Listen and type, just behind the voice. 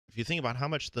if you think about how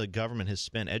much the government has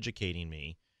spent educating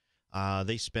me,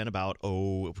 they spent about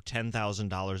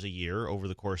 $10,000 a year over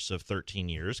the course of 13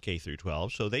 years, K through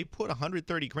 12. So they put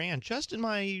 130 grand just in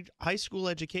my high school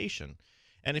education.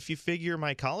 And if you figure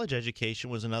my college education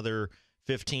was another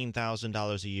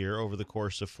 $15,000 a year over the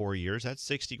course of 4 years, that's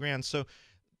 60 grand. So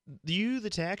you,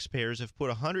 the taxpayers, have put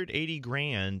 180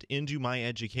 grand into my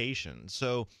education.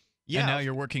 So yeah, and now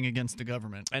you're working against the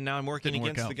government. And now I'm working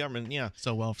against the government. Yeah.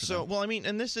 So well for them. Well, I mean,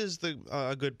 and this is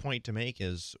a good point to make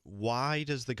is why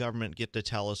does the government get to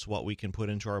tell us what we can put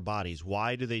into our bodies?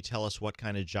 Why do they tell us what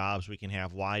kind of jobs we can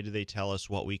have? Why do they tell us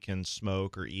what we can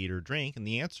smoke or eat or drink? And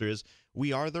the answer is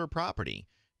we are their property.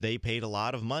 They paid a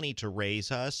lot of money to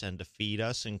raise us and to feed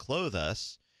us and clothe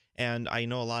us. And I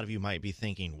know a lot of you might be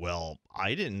thinking, well,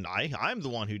 I'm the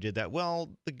one who did that.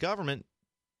 Well, the government,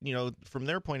 from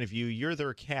their point of view, you're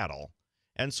their cattle.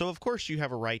 And so, of course, you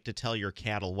have a right to tell your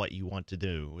cattle what you want to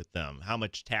do with them, how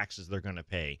much taxes they're going to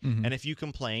pay. Mm-hmm. And if you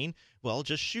complain, well,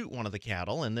 just shoot one of the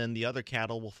cattle, and then the other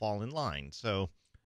cattle will fall in line. So